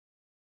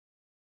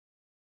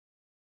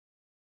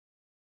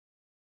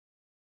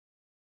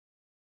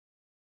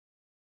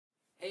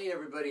Hey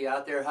everybody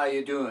out there, how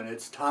you doing?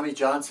 It's Tommy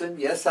Johnson.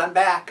 Yes, I'm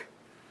back.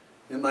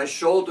 And my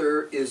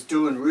shoulder is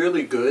doing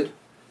really good.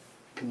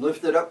 Can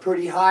lift it up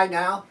pretty high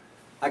now.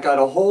 I got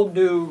a whole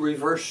new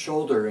reverse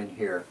shoulder in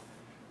here.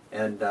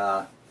 And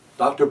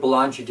Dr.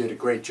 Belangi did a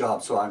great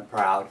job, so I'm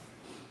proud.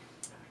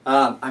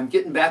 I'm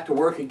getting back to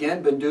work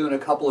again, been doing a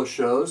couple of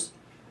shows.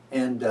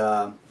 And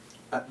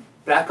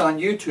back on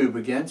YouTube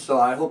again, so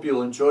I hope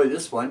you'll enjoy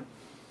this one.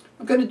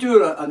 I'm going to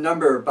do a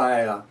number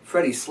by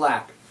Freddie.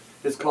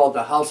 It's called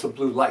The House of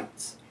Blue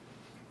Lights.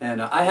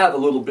 And I have a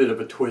little bit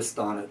of a twist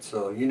on it,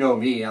 so you know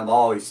me, I'm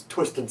always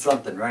twisting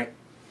something, right?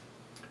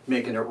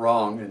 Making it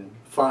wrong and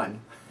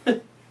fun.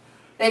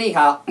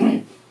 Anyhow,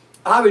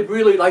 I would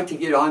really like to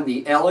get on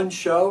the Ellen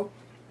Show.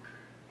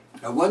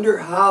 I wonder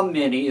how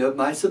many of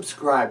my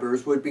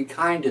subscribers would be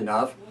kind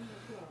enough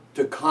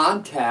to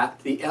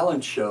contact the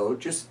Ellen Show,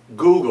 just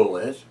Google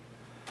it,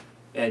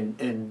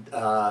 and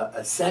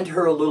send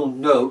her a little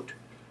note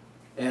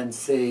and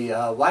say,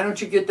 why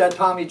don't you get that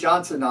Tommy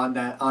Johnson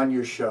on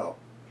your show?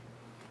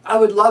 I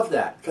would love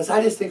that, because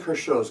I just think her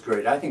show's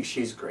great. I think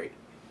she's great.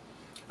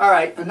 All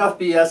right, enough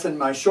BS, and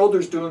my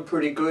shoulder's doing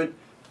pretty good.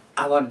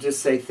 I want to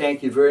just say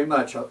thank you very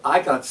much.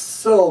 I got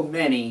so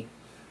many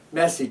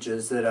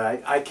messages that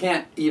I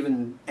can't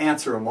even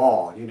answer them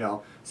all, you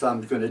know. So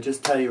I'm going to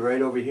just tell you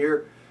right over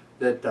here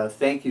that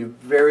thank you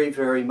very,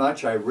 very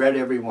much. I read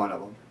every one of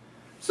them.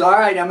 So all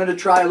right, I'm going to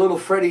try a little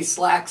Freddie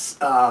Slack's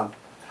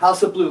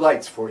House of Blue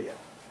Lights for you.